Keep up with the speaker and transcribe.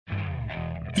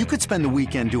You could spend the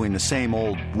weekend doing the same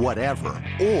old whatever,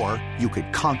 or you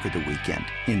could conquer the weekend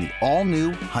in the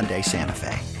all-new Hyundai Santa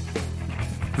Fe.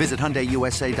 Visit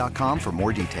HyundaiUSA.com for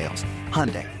more details.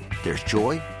 Hyundai, there's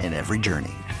joy in every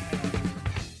journey.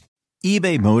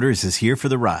 eBay Motors is here for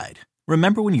the ride.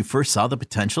 Remember when you first saw the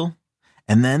potential?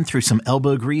 And then through some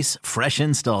elbow grease, fresh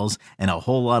installs, and a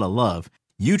whole lot of love,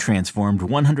 you transformed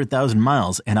 100,000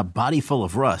 miles and a body full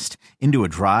of rust into a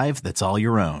drive that's all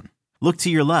your own. Look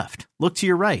to your left. Look to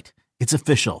your right. It's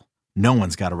official. No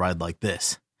one's got a ride like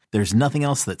this. There's nothing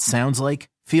else that sounds like,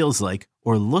 feels like,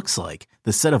 or looks like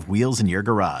the set of wheels in your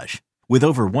garage. With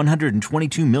over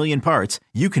 122 million parts,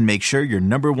 you can make sure your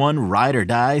number one ride or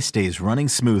die stays running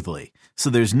smoothly.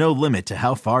 So there's no limit to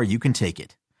how far you can take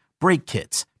it. Brake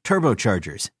kits,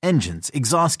 turbochargers, engines,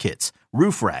 exhaust kits,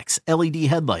 roof racks, LED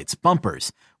headlights,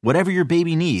 bumpers, whatever your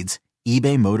baby needs,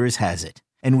 eBay Motors has it.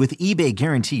 And with eBay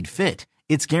Guaranteed Fit,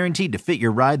 it's guaranteed to fit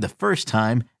your ride the first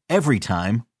time, every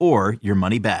time, or your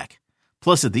money back.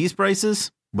 Plus, at these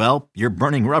prices, well, you're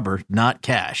burning rubber, not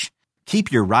cash. Keep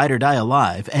your ride or die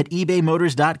alive at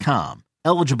ebaymotors.com.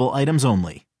 Eligible items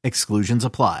only. Exclusions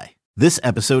apply. This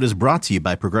episode is brought to you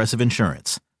by Progressive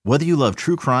Insurance. Whether you love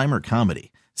true crime or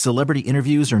comedy, celebrity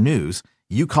interviews or news,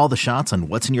 you call the shots on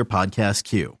what's in your podcast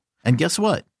queue. And guess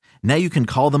what? Now you can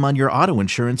call them on your auto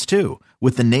insurance too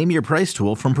with the Name Your Price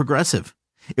tool from Progressive.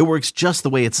 It works just the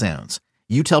way it sounds.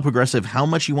 You tell Progressive how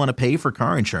much you want to pay for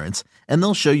car insurance, and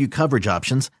they'll show you coverage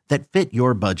options that fit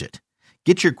your budget.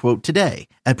 Get your quote today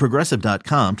at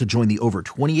Progressive.com to join the over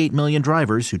 28 million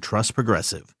drivers who trust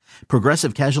Progressive.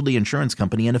 Progressive Casualty Insurance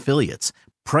Company and Affiliates.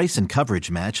 Price and coverage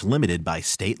match limited by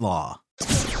state law.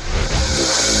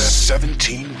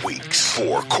 17 weeks,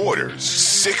 4 quarters,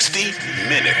 60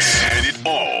 minutes, and it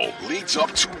all leads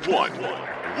up to one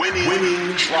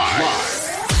winning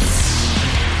drive.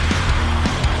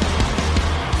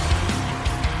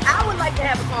 I would like to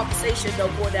have a conversation, though,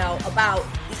 Cordell, about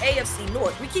the AFC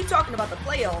North. We keep talking about the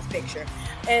playoff picture,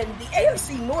 and the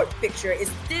AFC North picture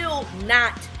is still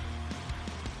not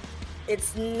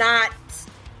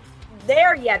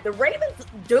there yet. The Ravens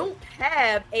don't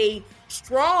have a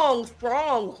strong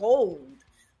hold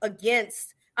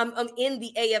against in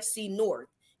the AFC North.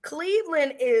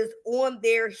 Cleveland is on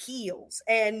their heels,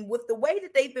 and with the way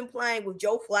that they've been playing with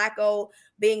Joe Flacco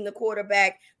being the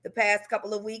quarterback the past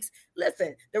couple of weeks,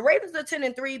 listen, the Ravens are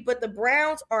 10-3, but the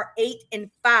Browns are 8-5.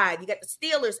 You got the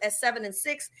Steelers at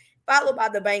 7-6, followed by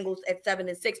the Bengals at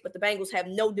 7-6, but the Bengals have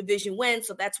no division win,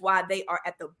 so that's why they are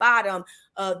at the bottom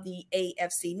of the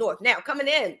AFC North. Now, coming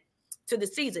in to the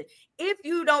season, if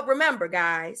you don't remember,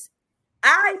 guys,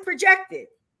 I projected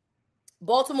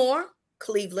Baltimore,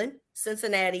 Cleveland,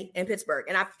 Cincinnati, and Pittsburgh.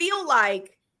 And I feel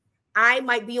like I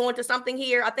might be onto something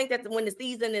here. I think that when the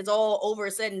season is all over,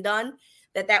 said and done,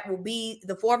 that will be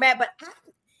the format. But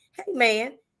hey,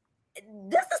 man,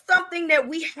 this is something that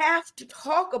we have to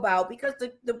talk about because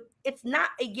it's not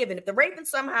a given. If the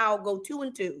Ravens somehow go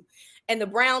 2-2 and the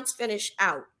Browns finish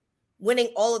out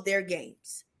winning all of their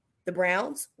games, the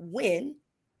Browns win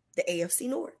the AFC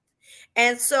North.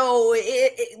 And so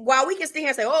while we can sit here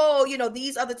and say, oh, you know,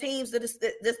 these other teams, this,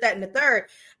 that, and the third,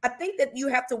 I think that you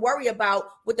have to worry about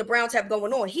what the Browns have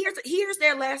going on. Here's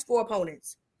their last 4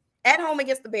 opponents. At home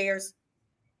against the Bears,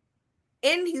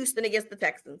 in Houston against the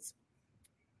Texans,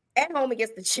 at home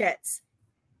against the Jets,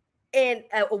 and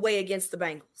away against the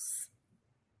Bengals.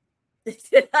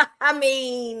 I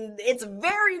mean, it's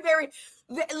very, very,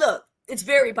 look, it's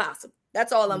very possible.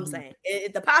 That's all I'm saying.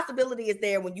 The possibility is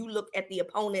there when you look at the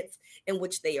opponents in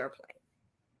which they are playing.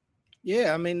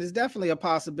 Yeah, I mean, there's definitely a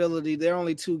possibility. They're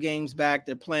only 2 games back.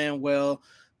 They're playing well.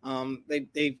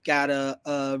 They've got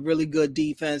a really good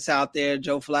defense out there.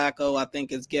 Joe Flacco, I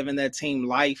think, is giving that team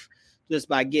life just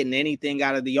by getting anything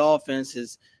out of the offense,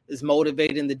 is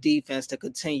motivating the defense to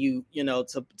continue,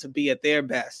 to be at their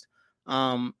best.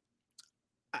 I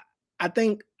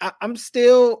think I'm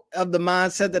still of the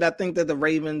mindset that I think that the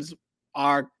Ravens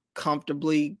are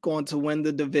comfortably going to win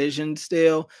the division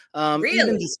still. Really?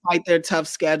 Even despite their tough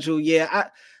schedule. Yeah.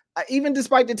 Even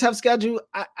despite the tough schedule,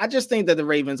 I just think that the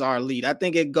Ravens are elite. I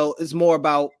think it's more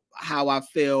about how I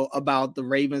feel about the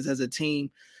Ravens as a team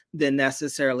than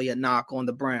necessarily a knock on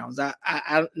the Browns.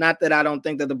 I not that I don't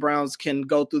think that the Browns can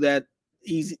go through that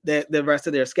easy, the rest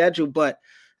of their schedule, but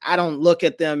I don't look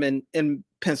at them and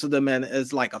pencil them in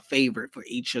as like a favorite for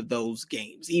each of those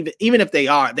games. Even if they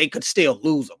are, they could still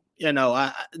lose them.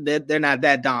 They're not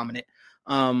that dominant.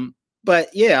 But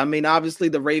yeah, I mean, obviously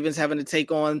the Ravens having to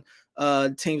take on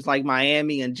teams like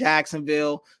Miami and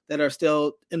Jacksonville that are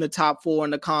still in the top 4 in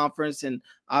the conference. And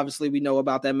obviously we know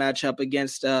about that matchup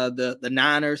against the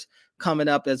Niners coming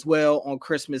up as well on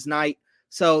Christmas night.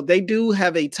 So they do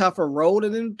have a tougher road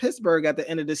than Pittsburgh at the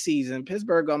end of the season.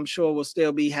 Pittsburgh, I'm sure, will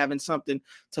still be having something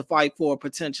to fight for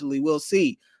potentially. We'll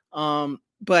see.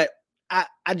 But I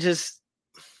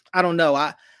don't know.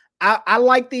 I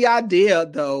like the idea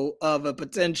though of a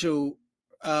potential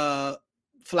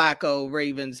Flacco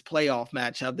Ravens playoff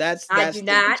matchup. I do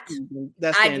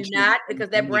not because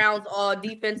that Browns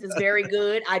defense is very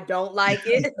good. I don't like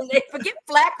it. Forget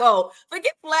Flacco. I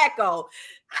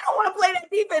don't want to play that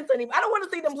defense anymore. I don't want to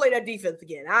see them play that defense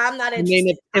again. I'm not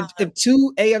interested. I mean, if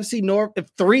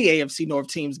three AFC North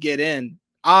teams get in,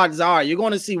 odds are you're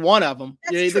going to see one of them.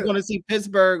 You're either going to see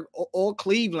Pittsburgh or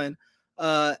Cleveland.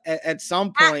 At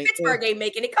some point, Pittsburgh ain't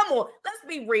making it. Come on, let's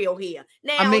be real here.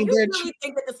 Now, you really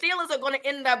think that the Steelers are going to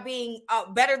end up being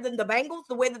better than the Bengals,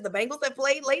 the way that the Bengals have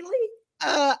played lately?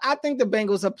 I think the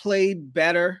Bengals have played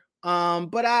better.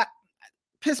 But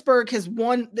Pittsburgh has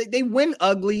won. They win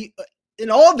ugly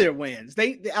in all their wins.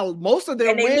 Most of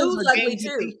their wins lose are ugly games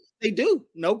too. They do,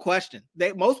 no question.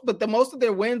 Most of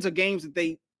their wins are games that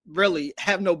they really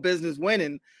have no business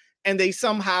winning, and they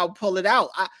somehow pull it out.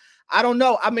 I don't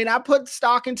know. I mean, I put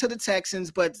stock into the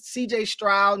Texans, but CJ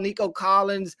Stroud, Nico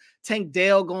Collins, Tank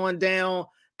Dell going down.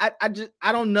 I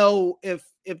don't know if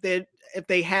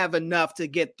they have enough to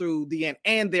get through the end,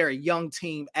 and they're a young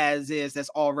team as is that's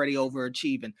already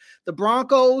overachieving. The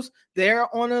Broncos,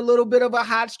 they're on a little bit of a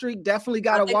hot streak. Definitely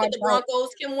got to watch. The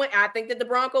Broncos can win. I think that the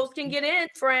Broncos can get in,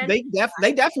 friend.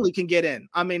 They definitely can get in.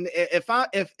 I mean,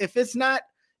 if it's not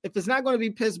going to be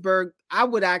Pittsburgh, I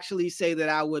would actually say that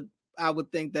I would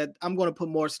think that I'm going to put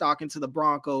more stock into the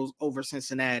Broncos over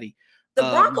Cincinnati. The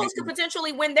Broncos could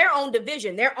potentially win their own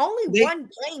division. They're only one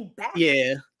game back.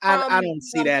 Yeah, I don't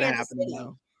see that happening,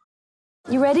 though.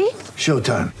 You ready?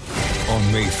 Showtime.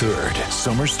 On May 3rd,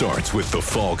 summer starts with The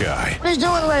Fall Guy. Let's do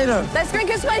it later. Let's drink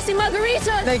a spicy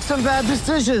margarita. Make some bad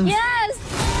decisions. Yes.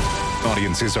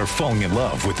 Audiences are falling in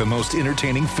love with the most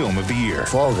entertaining film of the year.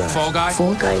 Fall Guy. Fall Guy.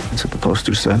 Fall Guy. That's what the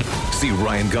poster said. See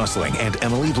Ryan Gosling and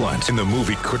Emily Blunt in the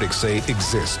movie critics say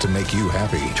exists to make you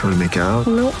happy. Trying to make it out?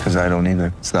 Nope. Because I don't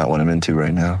either. It's not what I'm into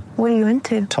right now. What are you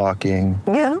into? Talking.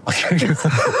 Yeah.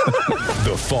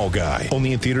 The Fall Guy.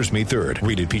 Only in theaters May 3rd.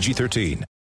 Rated PG-13.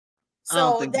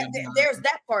 So there's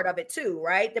that part of it too,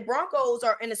 right? The Broncos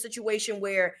are in a situation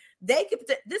where they could.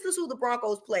 This is who the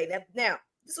Broncos play. Now,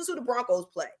 this is who the Broncos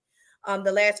play.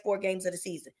 The last 4 games of the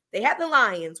season. They have the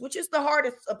Lions, which is the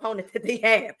hardest opponent that they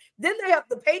have. Then they have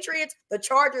the Patriots, the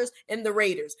Chargers, and the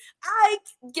Raiders. I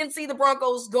can see the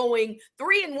Broncos going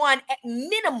 3-1 at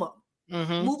minimum,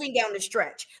 moving down the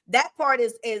stretch. That part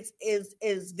is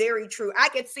very true. I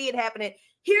can see it happening.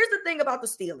 Here's the thing about the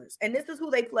Steelers, and this is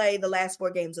who they play the last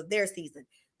 4 games of their season.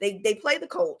 They play the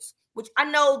Colts, which I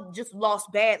know just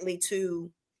lost badly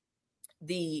to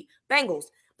the Bengals,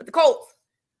 but the Colts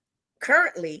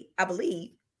currently, I believe,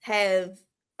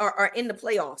 are in the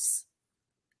playoffs.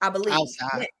 I believe.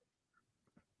 Outside.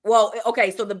 Well, okay,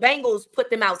 so the Bengals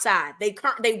put them outside. They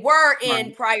were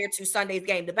in prior to Sunday's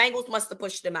game. The Bengals must have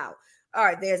pushed them out. All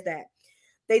right, there's that.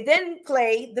 They then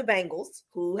play the Bengals,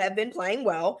 who have been playing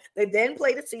well. They then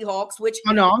play the Seahawks, which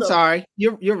I'm sorry.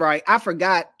 You're right. I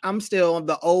forgot. I'm still on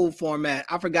the old format.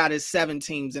 I forgot it's 7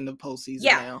 teams in the postseason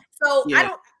now. So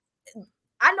yeah.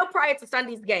 I know prior to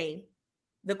Sunday's game,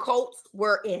 the Colts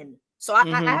were in. So I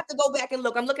have to go back and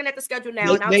look. I'm looking at the schedule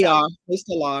now. They are. They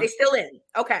still are. They're still in.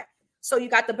 Okay. So you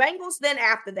got the Bengals then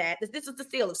after that. This is the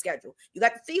Steelers schedule. You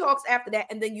got the Seahawks after that,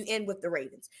 and then you end with the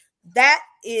Ravens. That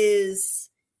is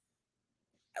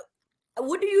 –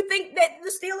 what do you think that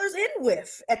the Steelers end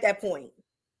with at that point?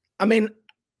 I mean,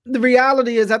 the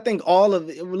reality is I think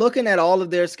looking at all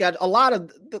of their schedule, a lot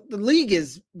of the league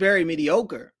is very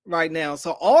mediocre right now.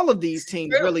 So all of these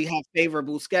teams really have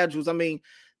favorable schedules. I mean,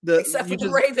 except for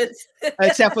the Ravens.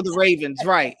 Except for the Ravens,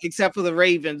 right. Except for the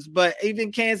Ravens. But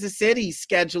even Kansas City's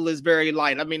schedule is very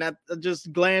light. I mean, I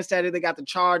just glanced at it. They got the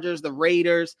Chargers, the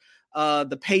Raiders,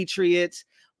 the Patriots,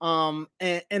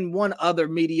 and one other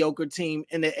mediocre team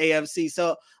in the AFC.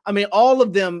 So, I mean, all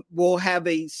of them will have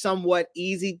a somewhat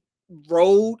easy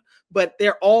road, but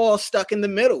they're all stuck in the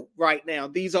middle right now.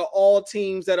 These are all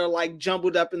teams that are like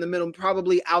jumbled up in the middle,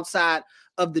 probably outside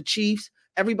of the Chiefs.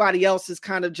 Everybody else is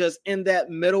kind of just in that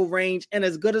middle range. And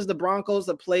as good as the Broncos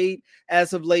have played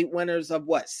as of late, winners of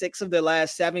 6 of their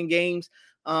last 7 games,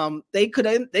 they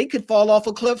could fall off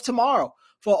a cliff tomorrow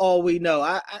for all we know.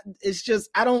 I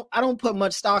don't put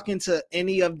much stock into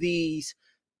any of the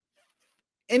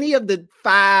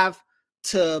 5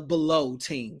 to below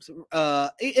teams.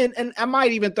 And I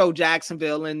might even throw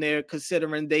Jacksonville in there,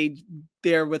 considering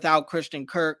they're without Christian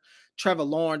Kirk. Trevor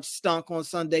Lawrence stunk on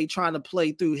Sunday trying to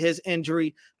play through his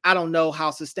injury. I don't know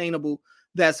how sustainable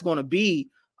that's going to be.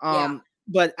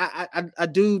 but I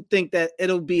do think that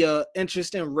it'll be a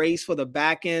interesting race for the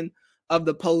back end of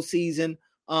the postseason.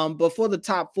 But for the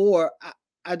top four,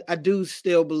 I do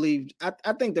still believe.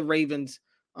 I think the Ravens,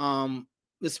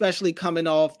 especially coming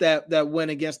off that win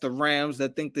against the Rams, I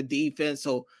think the defense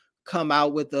will come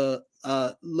out with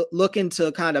looking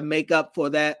to kind of make up for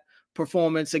that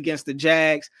performance against the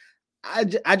Jags.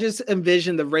 I just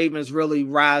envision the Ravens really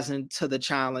rising to the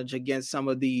challenge against some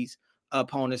of these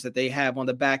opponents that they have on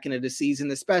the back end of the season,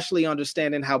 especially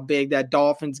understanding how big that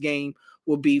Dolphins game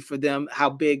will be for them, how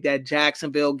big that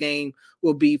Jacksonville game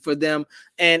will be for them.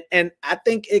 And I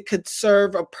think it could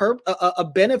serve a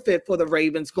benefit for the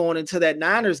Ravens going into that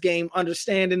Niners game,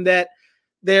 understanding that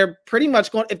they're pretty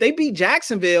much going, if they beat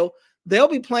Jacksonville, they'll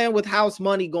be playing with house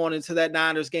money going into that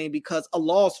Niners game because a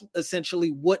loss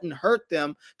essentially wouldn't hurt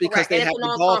them because they have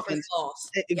the Dolphins. Loss.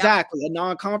 Exactly. Yep. A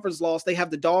non-conference loss. They have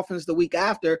the Dolphins the week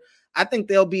after. I think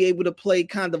they'll be able to play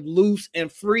kind of loose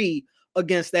and free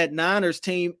against that Niners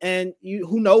team. And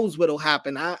who knows what'll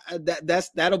happen.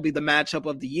 That'll be the matchup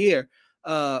of the year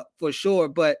for sure.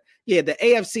 But yeah, the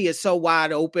AFC is so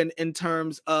wide open in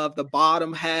terms of the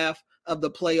bottom half of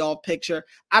the playoff picture.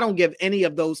 I don't give any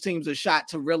of those teams a shot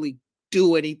to really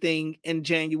do anything in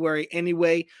January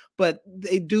anyway, but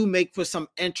they do make for some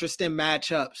interesting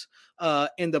matchups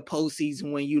in the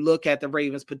postseason when you look at the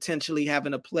Ravens potentially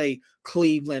having to play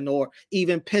Cleveland or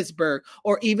even Pittsburgh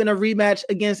or even a rematch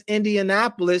against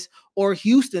Indianapolis or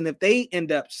Houston if they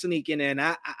end up sneaking in.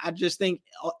 I just think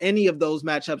any of those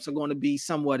matchups are going to be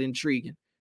somewhat intriguing.